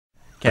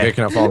Okay,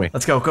 can you follow me?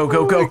 Let's go, go,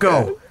 go, go,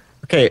 go.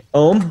 Okay,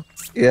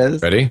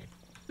 Yes. Ready?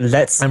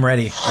 let's. I'm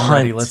ready. I'm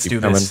ready. Let's do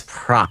this.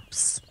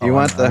 Props. You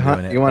want the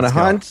hunt? You want to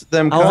hunt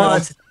them? I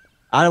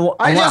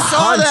I just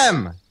saw hunt.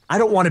 them. I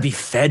don't want to be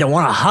fed. I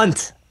want to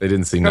hunt. They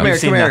didn't see Come nothing. here, You've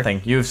seen come here.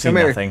 nothing. You've seen Come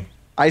here. nothing.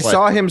 I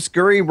saw him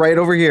scurry right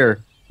over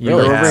here. You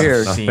Really? have Over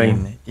here.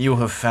 seen. You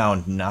have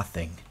found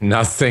nothing.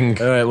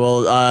 Nothing. All right.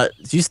 Well,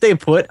 you stay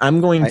put. I'm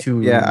going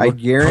to. I I'm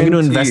guarantee going to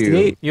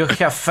investigate. You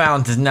have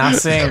found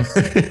nothing.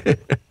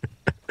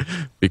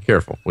 Be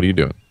careful. What are you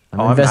doing?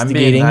 Oh,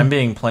 investigating. I'm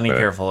being plenty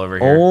careful over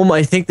here.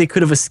 I think they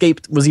could have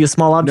escaped. Was he a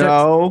small object?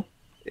 No,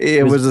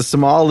 it was a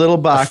small little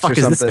The box fuck or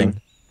is this something.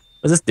 thing?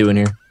 What's this doing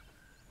here?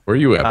 Where are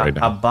you at right A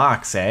now?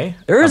 box, eh?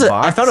 There is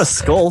box? I found a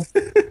skull.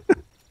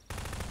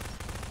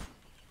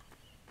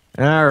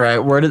 All right.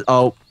 Where did?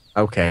 Oh,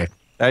 okay.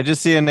 I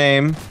just see a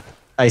name.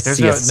 I There's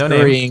see no a name.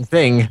 scurrying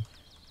thing.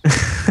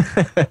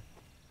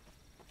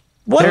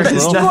 What? There's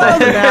the? nothing.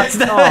 That's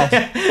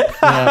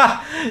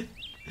Yeah.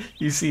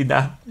 You see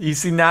nothing. You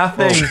see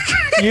nothing.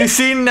 You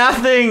see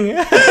nothing.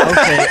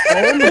 Okay.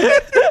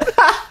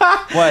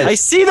 What? I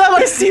see them.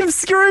 I see him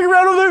scurrying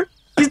around over there.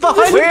 He's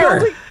behind the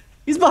building.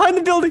 He's behind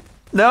the building.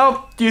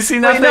 Nope. You see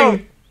Wait, nothing. no.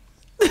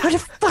 What the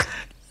fuck?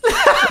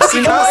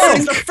 Come on,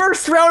 it's the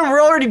first round.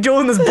 We're already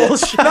doing this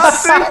bullshit.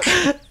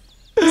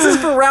 This is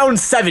for round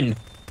 7.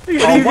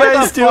 What are you what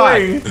guys the fuck?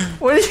 doing?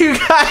 What are you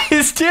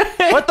guys doing?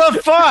 What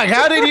the fuck?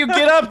 How did you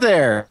get up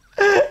there?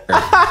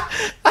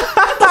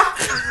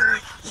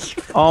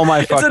 Oh my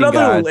It's fucking another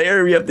god!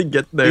 layer we have to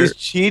get there. These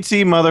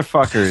cheatsy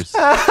motherfuckers.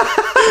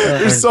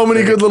 There's so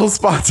many good little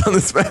spots on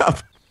this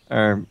map.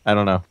 Or I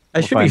don't know. I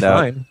We'll should be find out.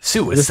 fine.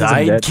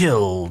 Suicide dead.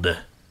 killed.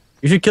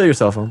 You should kill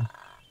yourself, Om.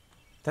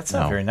 That's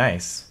not No. very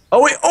nice.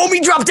 Oh wait, Omi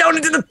dropped down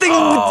into the thing.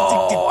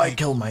 Oh, I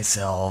killed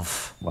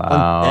myself.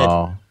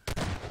 Wow.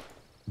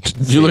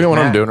 Did you look at what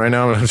I'm doing right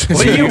now? What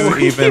are you, You what are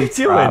you even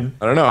doing?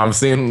 I don't know. I'm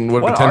seeing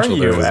what What are potential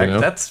you? there is. You know?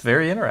 That's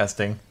very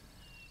interesting.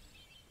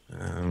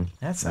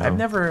 That's no. I've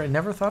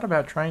never thought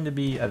about trying to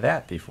be a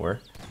that before.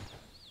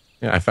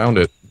 Yeah, I found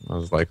it. I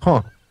was like,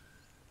 huh.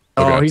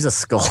 Oh, Okay. he's a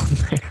skull in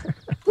there.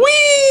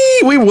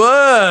 Whee! We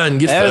won!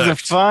 Get That was a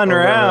fucked. fun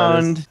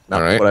round.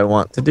 All right. What I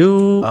want to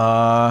do.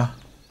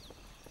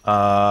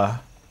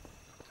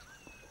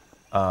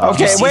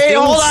 Okay, see wait, things?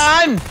 hold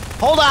on.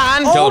 Hold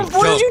on. Oh, Kill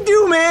what him. did you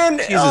do, man?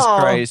 Jesus Oh.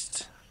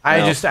 Christ. I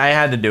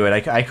had to do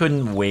it. I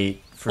couldn't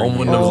wait for Om you.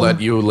 wouldn't have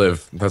let you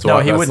live. That's No,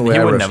 why. he That's wouldn't- the way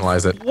he I wouldn't have.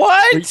 rationalize it.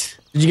 What?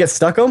 Did you get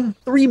stuck on?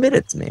 3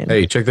 minutes, man.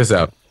 Hey, check this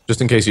out.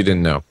 Just in case you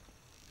didn't know,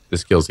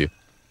 this kills you.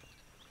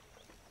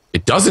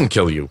 It doesn't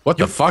kill you. What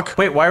the fuck?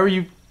 Wait, why were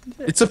you?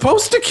 It's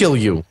supposed to kill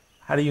you.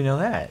 How do you know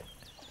that?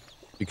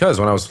 Because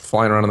when I was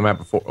flying around on the map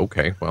before.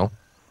 Okay, well,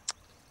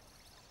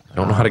 I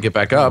don't know how to get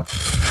back up.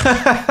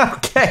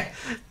 Okay,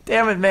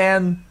 damn it,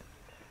 man.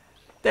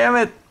 Damn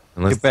it.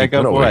 Unless Get back you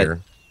up put over what? here.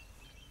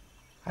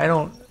 I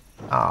don't.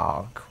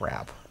 Oh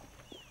crap.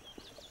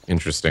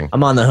 Interesting.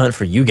 I'm on the hunt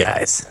for you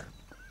guys.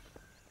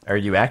 Are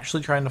you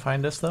actually trying to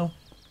find us though?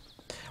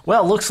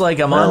 Well, looks like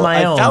I'm on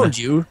my own. I found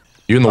you.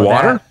 You in the Oh,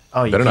 water? that-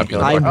 Oh, you Better can't not be go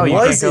in the there. water. Oh,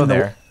 you can't go in the,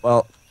 there.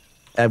 Well,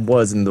 I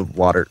was in the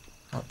water.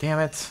 Oh, damn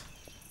it.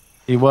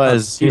 He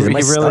was. He Jesus, my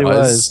really stomach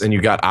was. And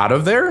you got out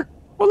of there?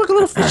 Well, look, a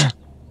little fish.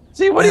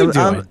 See, what are you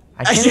I'm- doing?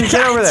 I can't even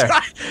get over there.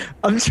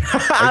 I'm Are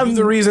trying. you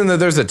the reason that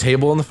there's a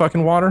table in the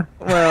fucking water?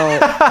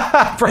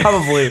 Well,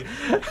 Probably.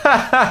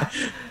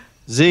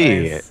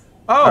 Z. Nice.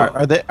 Oh,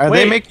 Are they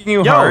wait. making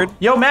you Yo, hard?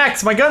 Yo,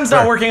 Max, my gun's not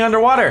Where? working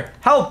underwater.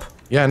 Help!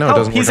 Yeah, no, it Help!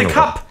 doesn't He's work a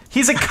underwater. cup.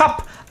 He's a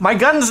cup. My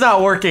gun's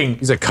not working.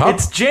 He's a cup?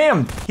 It's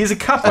jammed. He's a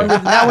cup under.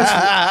 Now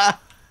it's.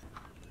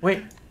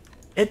 Wait,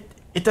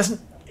 it doesn't.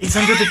 He's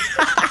under the.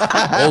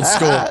 Old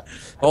school.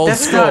 Old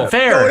That's school. not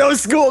fair. no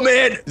school,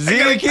 man.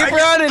 Z, keep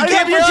running, I keep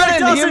got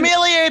projectiles running, and-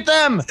 humiliate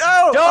them.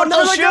 No,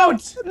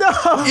 Don't shoot. No.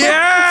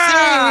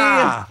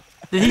 Yeah!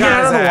 Did he get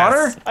out of the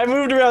water? I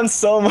moved around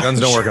so much. Guns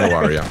don't work in the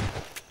water, yeah.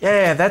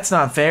 Yeah, that's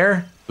not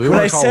fair. Do we When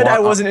wanna I call said I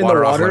wasn't in the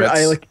off water, limits?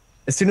 I like.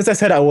 As soon as I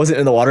said I wasn't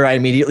in the water, I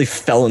immediately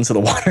fell into the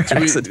water.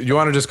 Do you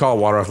want to just call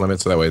water off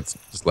limits so that way it's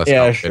just less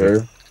Yeah, complicated?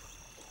 sure.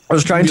 I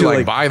was trying Be to like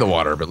like. by the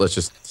water, but let's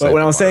just. say But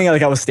when I the was water. saying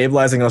like I was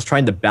stabilizing, I was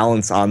trying to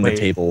balance on the Wait.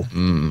 table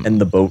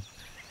and the boat.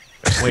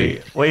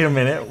 Wait a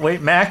minute.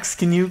 Wait, Max,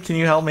 can you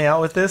help me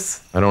out with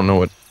this? I don't know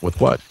what with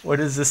what. What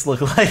does this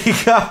look like?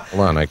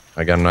 Hold on, I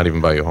got. I'm not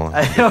even by you. Hold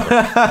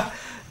on.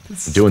 I'm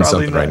doing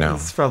something right now.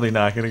 It's probably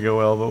not going to go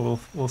well, but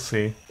we'll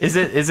see. Is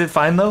it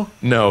fine though?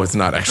 No, it's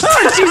not actually.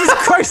 Jesus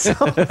Christ! Do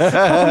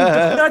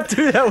not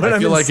do that when I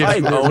I'm feel like if inside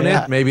you there, own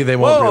man. it, maybe they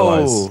won't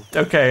realize.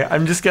 Okay,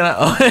 I'm just gonna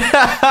own it.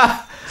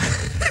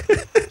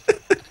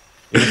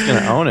 You're just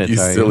gonna own it, You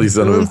are you? silly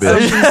son of a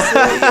bitch.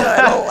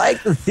 I don't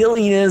like the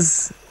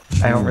silliness.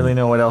 I don't really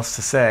know what else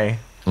to say.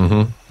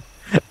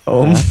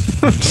 Oh,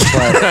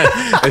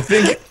 I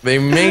think they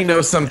may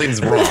know something's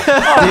wrong. Z,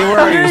 where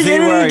are you? Z,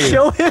 where are you?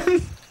 kill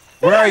him?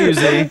 Where are you,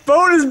 Z?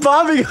 Boat is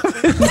bobbing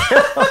up and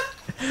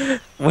down.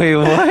 Wait,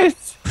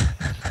 what?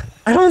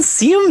 I don't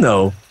see him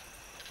though.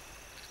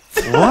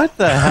 What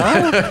the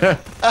hell?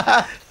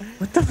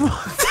 What the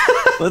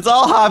fuck? Let's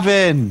all hop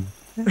in.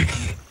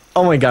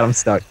 Oh my god, I'm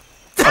stuck.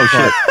 Oh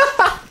shit.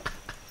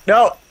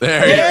 No.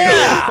 There you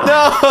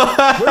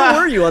go.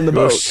 Where were you on the You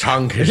boat?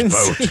 sunk I his didn't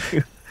boat. see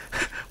you.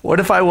 What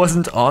if I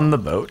wasn't on the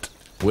boat?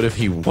 What if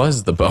he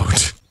was the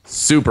boat?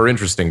 Super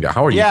interesting.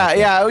 How are you?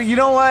 Yeah. You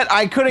know what?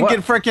 I couldn't What? get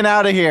freaking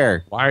out of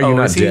here. Why are you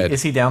not is he, dead?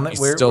 Is he down there? He's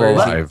Where, still where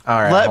is he? alive. All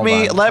right, Let hold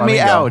me on. let me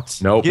go. out.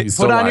 Nope, he's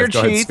still put on alive. your Go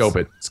ahead, cheats. scope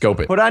it. Scope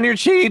it. Put on your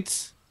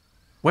cheats.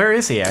 Where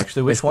is he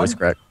actually? Which one? Voice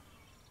crack.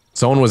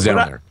 Someone was down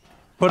on- there.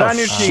 Put Oh, on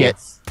your shit.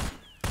 cheats.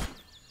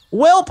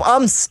 Welp,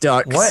 I'm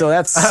stuck. What? So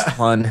that's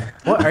fun.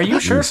 What? Are you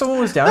sure someone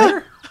was down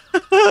here?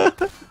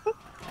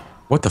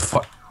 What the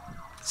fuck?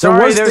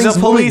 Sorry, was there's things a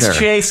moving police there.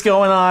 chase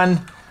going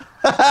on.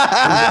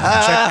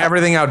 Check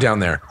everything out down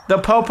there. The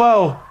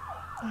popo.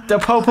 The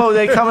popo,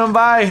 they coming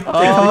by. They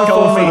coming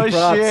Oh, for me.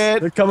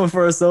 shit. They're coming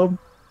for us, though.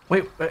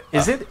 Wait,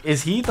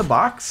 is he the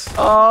box?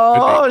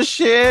 Oh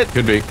shit.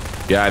 Could be.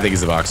 Yeah, I think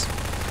he's the box.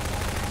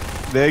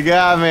 They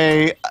got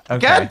me. Okay.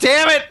 God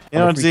damn it. You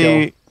know, What if we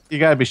Z, you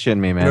gotta be shitting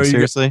me, man. No, you-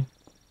 Seriously?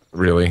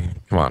 Really?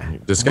 Come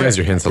on. Disguise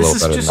your hints a This little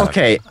is better just- than that.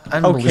 Okay.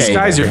 Unbelievable.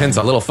 Disguise your hints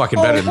a little fucking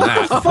better than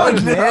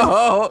that.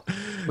 No.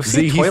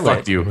 Z, he toilet.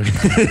 fucked you.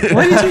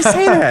 Why did you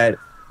say that?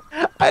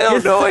 I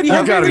don't know. You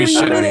You gotta be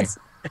shitting me.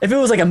 If it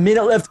was like a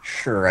minute left,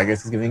 sure, I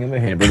guess he's giving him a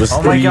hint. But it was Oh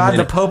my 3 god, the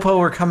minutes. popo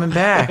are coming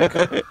back.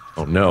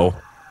 Oh no.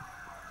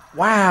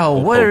 Wow,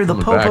 what are the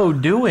coming back. popo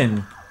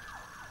doing?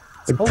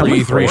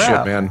 E3 crap.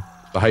 shit, man.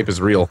 The hype is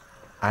real.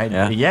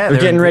 Yeah, They're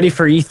getting ready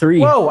for E3.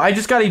 Whoa, I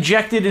just got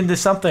ejected into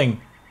something.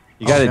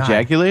 You got Oh, God.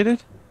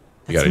 ejaculated?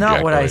 You That's got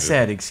not what I ejaculated.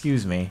 said,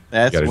 excuse me.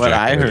 That's got what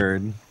I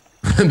ejaculated.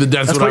 heard.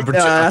 That's what I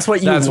pretend. that's what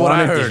you That's what I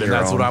wanted to heard, hear, and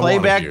that's what I Play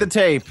wanted back to the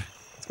hear. tape.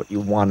 That's what you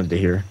wanted to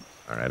hear.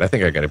 All right, I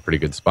think I got a pretty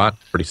good spot.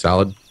 Pretty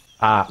solid.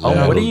 Oh,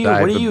 Yeah, what are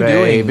you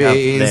doing up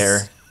babies.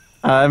 there?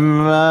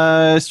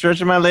 I'm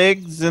stretching my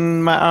legs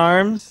and my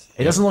arms.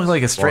 It doesn't look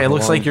like a straight. It Walking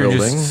looks along like you're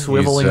building. just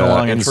swiveling He's,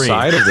 along a tree.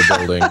 inside of the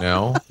building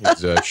now.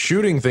 He's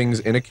shooting things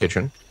in a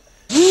kitchen.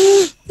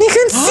 You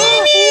can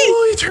see me!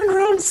 Oh, he turned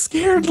around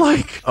scared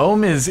like.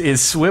 Ohm is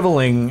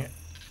swiveling.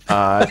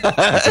 What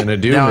gonna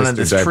do, Down Mr. in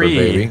this Diaper tree.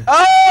 Baby?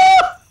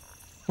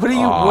 What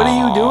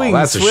are you doing?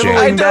 that's a shame. Swiveling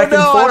I I back don't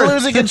know. and forth. I'm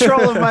losing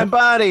control of my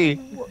body.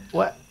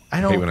 What? I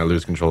I hate don't. when I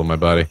lose control of my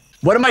body.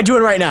 What am I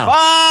doing right now?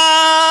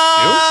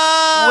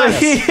 Ah!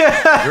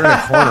 You're in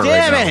a corner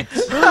Damn right it!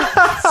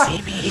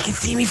 See me. You can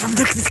see me from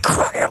the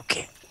corner.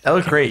 Okay. That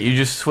looked great. You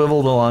just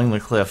swiveled along the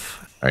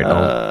cliff. now. All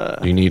right,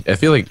 Elm, you need. I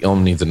feel like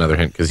Elm needs another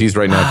hint because he's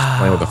right now just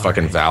playing with a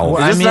fucking valve.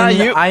 Is this not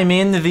you? I'm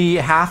in the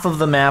half of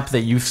the map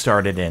that you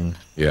started in.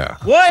 Yeah,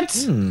 What?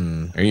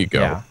 there you go.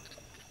 Yeah.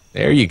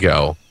 There you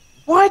go.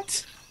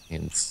 What?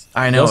 Hints.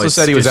 I He know. also it's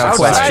said he was just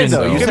outside. Question,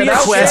 though. You You said said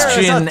I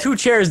question, saw 2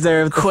 chairs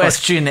there. What the fuck?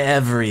 question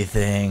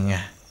everything.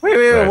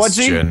 Wait. What's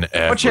he? Question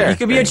What chair? It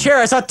could be a chair.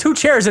 I saw 2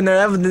 chairs in there.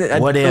 I What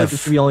feel like if?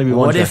 this could only be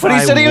one What chair. if But he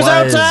I said he was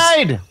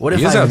outside. What if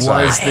He is I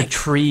outside. was the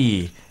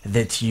tree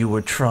that you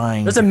were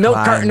trying? There's to a milk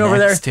climb carton over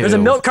there. next to? There's a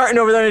milk carton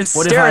over there. It's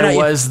What if staring I at you.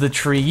 was the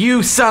tree?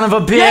 You son of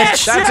a bitch!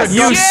 Yes, yes,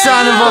 you yes.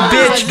 son of a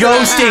bitch!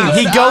 Ghosting.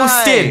 He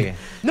ghosted.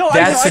 No,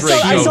 That's I a saw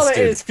it ghosted.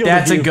 in his field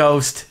That's of a view.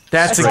 ghost.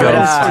 That's a That's Good a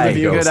ghost. ghost. eye.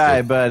 Good Ghosted.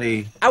 eye,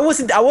 buddy. I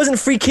wasn't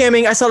free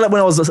camming. I saw that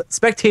when I was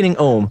spectating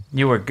Ohm.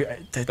 You were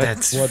good.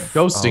 That's what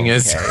ghosting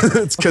is. okay.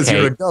 It's because Okay.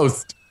 you're a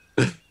ghost.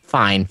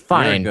 Fine.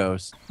 There it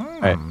goes. All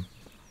right.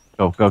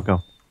 Go.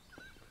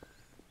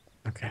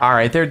 All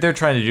right. They're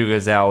trying to juke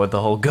us out with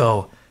the whole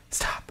go.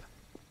 Stop.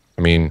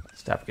 I mean,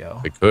 Stop. Go.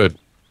 they could.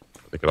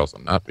 They could also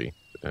not be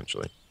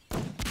potentially.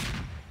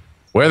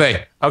 Where are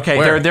they? Okay.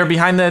 Where? They're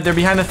behind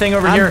the thing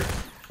over here.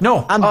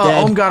 No. I'm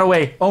dead. Ohm got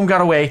away. Ohm got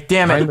away.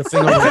 Damn Behind it. the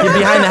thing over there. You're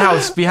behind the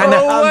house. Behind the.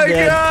 Oh my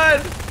dead.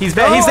 god! He's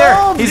there. He's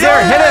there. He's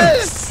there.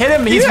 yes! Hit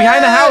him. He's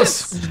behind the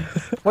house.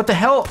 What the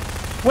hell?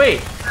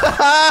 Wait.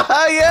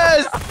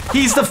 Yes!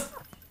 He's the.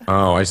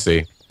 Oh, I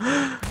see.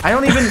 I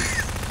don't even.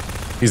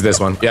 He's this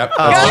one. Yep.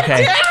 Oh,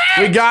 okay.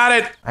 We got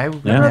it. I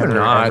would never never,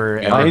 not. ever,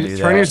 Yeah. ever Hey, do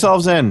Turn that.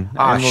 yourselves in.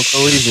 Ah, and we'll go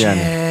easy on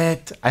you.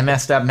 shit. I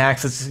messed up,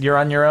 Max. You're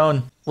on your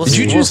own. We'll Did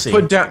see. you We'll just see.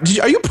 put down?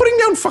 Are you putting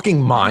down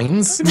fucking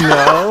mines?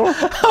 No.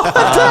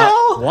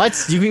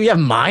 What? You have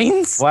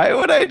mines? Why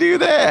would I do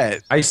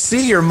that? I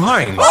see your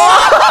mines.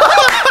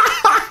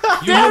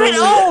 Damn it,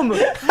 Ohm!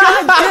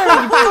 God damn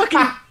it, you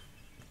fucking...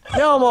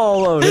 Now I'm all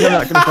alone. I'm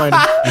not gonna find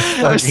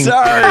him. I'm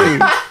sorry.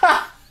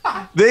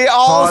 They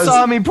all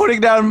saw me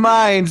putting down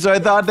mine, so I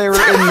thought they were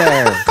in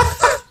there.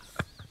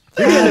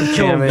 You're gonna end up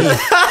killing me.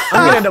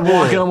 I'm gonna end up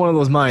walking on one of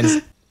those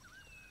mines.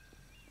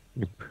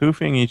 You're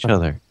poofing each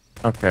other.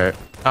 Okay.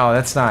 Oh,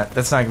 that's not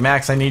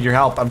Max. I need your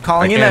help. I'm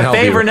calling I in can't that help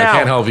favor you. now. I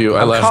can't help you.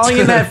 I I'm left. calling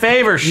in that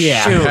favor.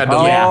 Yeah. Shoot. Had to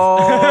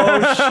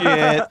Oh, Oh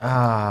shit.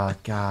 oh,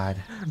 God.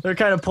 They're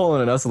kind of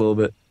pulling at us a little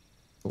bit.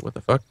 What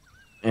the fuck?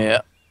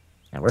 Yeah.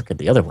 Now, where could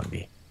the other one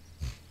be?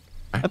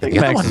 I think The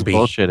other Max one is be.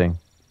 bullshitting. I'm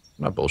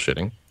not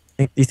bullshitting.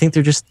 Do you think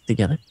they're just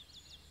together?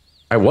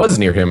 I was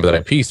near him, but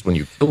I pieced when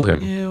you killed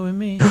him. You and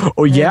me.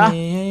 Oh, yeah?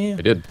 I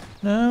did.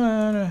 No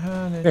matter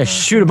how they We're gonna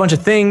shoot a bunch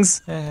of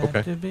things. have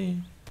Okay. to be.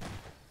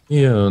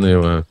 The only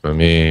one for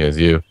me is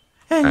you.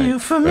 And you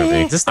for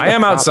me. Is this I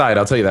am outside.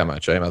 I'll tell you that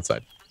much. I am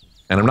outside.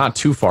 And I'm not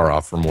too far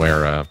off from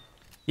where,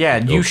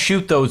 Yeah, you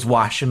shoot those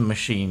washing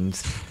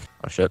machines.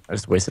 Oh shit! I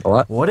just wasted a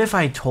lot. What if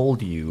I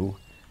told you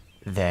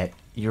that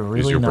you're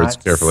really your words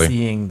not carefully.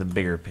 seeing the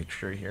bigger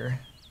picture here?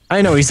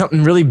 I know he's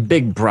something really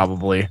big,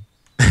 probably.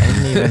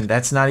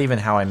 That's not even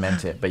how I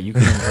meant it, but you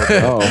can interpret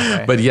it.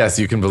 Okay. but yes,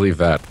 you can believe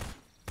that.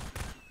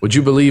 Would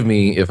you believe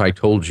me if I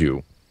told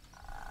you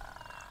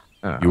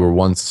you were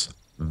once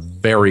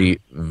very,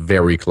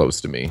 very close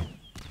to me?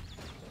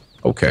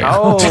 Okay.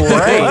 Oh,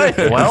 right.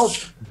 Well,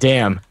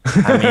 Damn.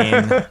 I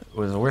mean,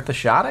 was it worth a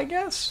shot, I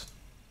guess?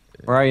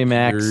 Where are you,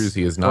 Max? Here's-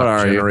 He is What not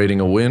are you? generating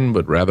a win,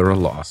 but rather a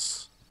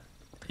loss.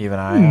 Keep an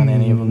eye on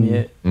any of them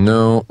yet?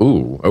 No.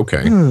 Ooh,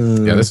 okay.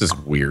 Yeah, this is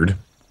weird.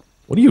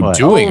 What are you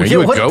doing? Oh, are you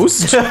yeah, a what-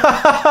 ghost?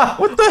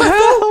 What the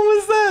hell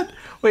was that?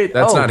 Wait,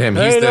 That's not him.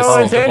 He's Pay this.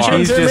 no He's the bar. attention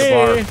He's to just me.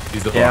 bar.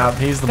 He's the bar. Yeah,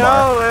 he's the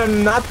bar. No,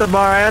 I'm not the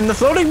bar. I'm the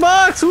floating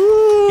box.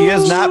 Woo! He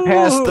has not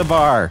passed the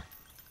bar.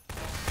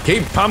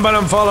 Keep pumping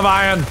him full of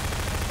iron.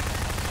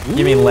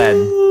 You mean lead?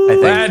 I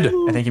think.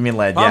 Lead. I think you mean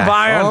lead. Pump Yeah.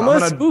 iron. Oh, my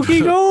spooky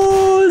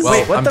goes. Well,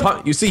 Wait, what I'm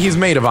the- you see, he's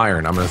made of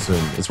iron. I'm gonna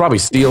assume it's probably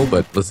steel,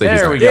 but let's say he's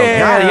There iron. we go. Yeah.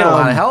 God, he had a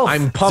lot of health.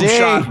 I'm pump See?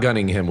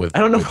 shotgunning him with. I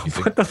don't know you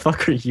see? what the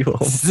fuck are you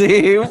on?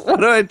 See, what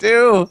do I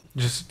do?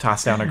 Just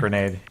toss down a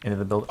grenade into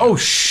the building. Oh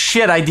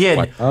shit! I did.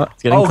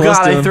 It's getting Oh close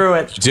god! to I him. threw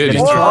it. Did you?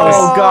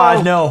 Oh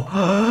god!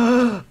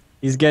 No.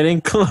 He's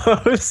getting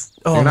close.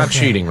 Oh, You're I'm not okay.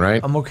 cheating,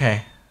 right? I'm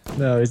okay.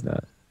 No, he's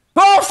not.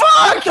 Oh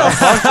fuck!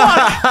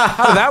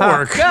 How did that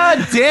work?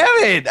 God damn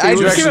it! I Did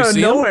you just He came actually out of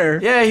see him?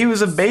 nowhere. Yeah, he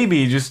was a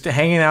baby just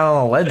hanging out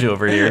on a ledge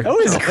over here. That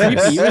was creepy.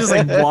 He was just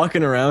like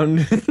walking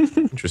around.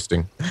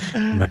 Interesting.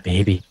 My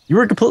baby. You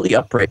were completely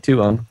upright too,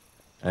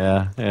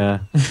 yeah.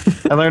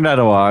 I learned how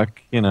to walk.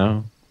 You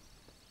know.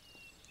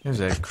 He was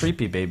a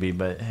creepy baby,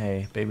 but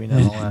hey, baby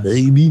nonetheless.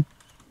 Baby.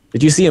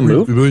 Did you see him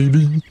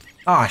move?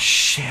 Oh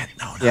shit!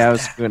 No, not Yeah, I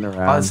was that. scooting Oh,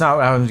 around. it's not.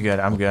 I'm good.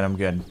 I'm good. I'm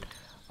good.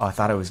 Oh, I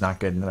thought it was not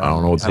good. I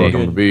don't know what's I'm going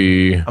to good.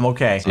 be. I'm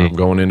okay. I'm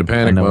going into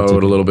panic know what to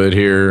mode do. a little bit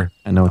here.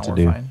 I know what No,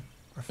 to we're do.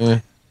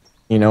 fine.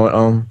 You know what?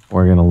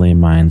 We're gonna lay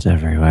mines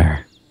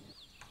everywhere.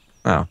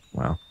 Oh,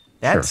 wow.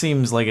 That Sure.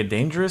 seems like a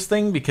dangerous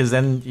thing because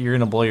then you're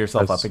gonna blow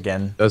yourself That's- up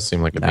again. Does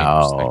seem like a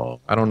dangerous thing.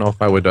 No. I don't know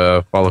if I would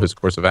follow his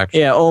course of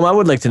action. Yeah, I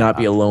would like to not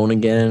be alone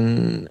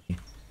again.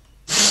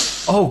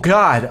 Oh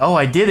god! Oh,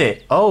 I did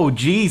it! Oh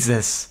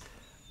Jesus!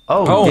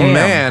 Oh, Oh damn.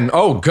 man!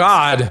 Oh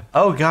god!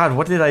 Oh god!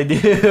 What did I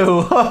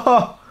do?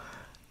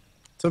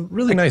 It's a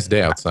really nice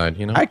day outside.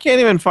 You know. I can't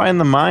even find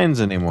the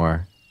mines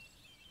anymore.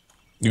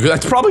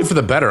 That's probably for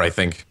the better. I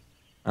think.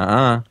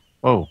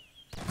 Whoa.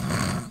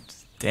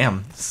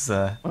 Damn! This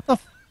is,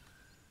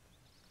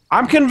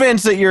 I'm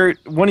convinced that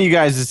one of you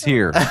guys is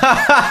here.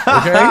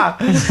 Okay.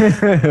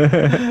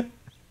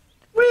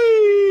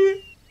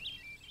 Whee!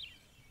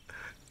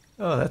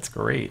 Oh, that's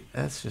great.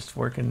 That's just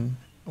working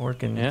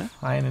Yeah.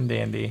 fine and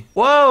dandy.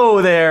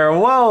 Whoa there!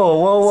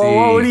 Whoa! See.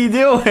 What are you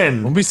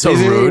doing? Don't be so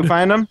Easy, we rude. can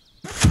find him.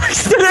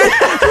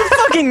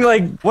 Fucking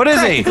like What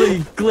is he?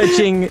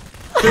 glitching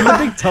in the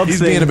big tub He's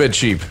thing. being a bit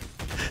cheap.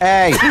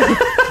 Hey,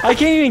 I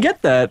can't even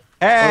get that.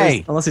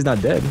 hey! Unless he's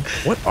not dead.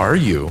 What are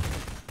you?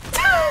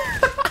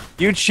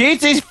 You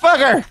cheatsy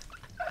fucker!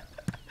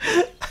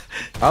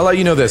 I'll let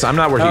you know this. I'm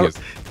not where he is.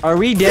 Are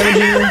we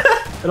damaging him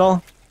at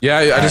all? Yeah,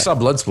 I just saw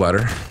blood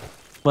splatter.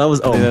 Well, that was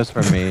Do this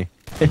for me.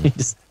 He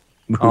just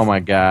moved. Oh my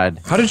god.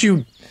 How did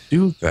you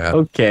do that?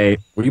 Okay.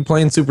 Were you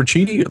playing super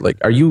cheaty? Like,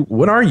 are you?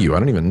 What are you? I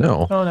don't even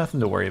know. Oh, nothing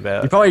to worry He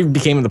about. probably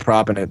became the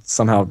prop and it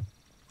somehow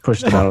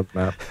pushed him out of the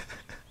map.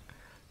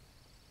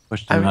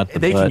 Pushed I him mean, out the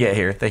they can butt. get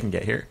here. They can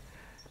get here.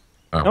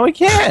 No, he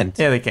can't.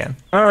 Yeah, they can.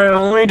 All right,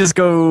 well, let me just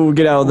go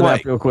get out of the What?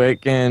 map real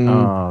quick and.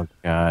 Oh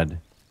god.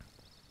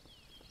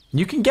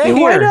 You can get Hey,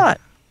 here. why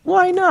not?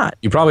 Why not?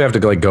 You probably have to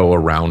like go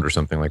around or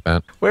something like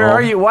that. Where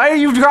are you? Why are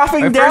you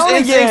dropping My down first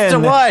instincts again? to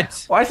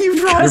what? Why do you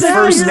drop Your down?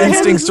 first again?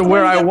 instincts to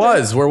where I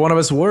was, where one of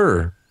us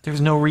were.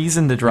 There's no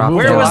reason to drop.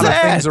 Moved Where a was lot down.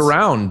 of that? things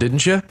around,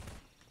 didn't you?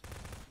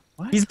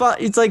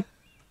 It's like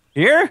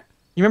Here?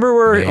 you remember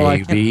where? Oh, I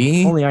can't-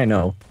 Maybe. only I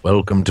know.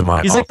 Welcome to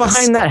my He's like office.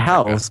 behind that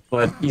house,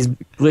 but he's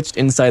glitched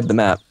inside the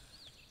map.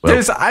 Well,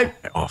 There's I. You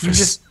office.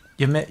 just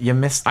you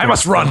missed. I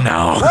must run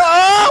now.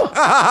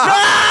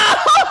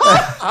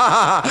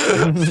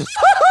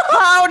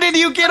 How did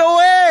you get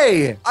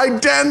away? I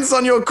dance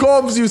on your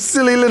corpse, you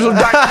silly little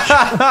duck.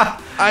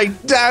 I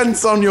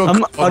dance on your I'm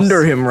corpse.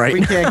 under him right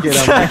We now. can't get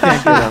him. I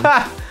can't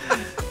get him.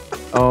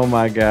 Oh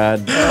my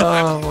god.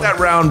 That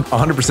round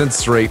 100%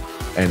 straight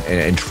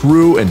and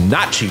true and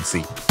not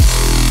cheatsy.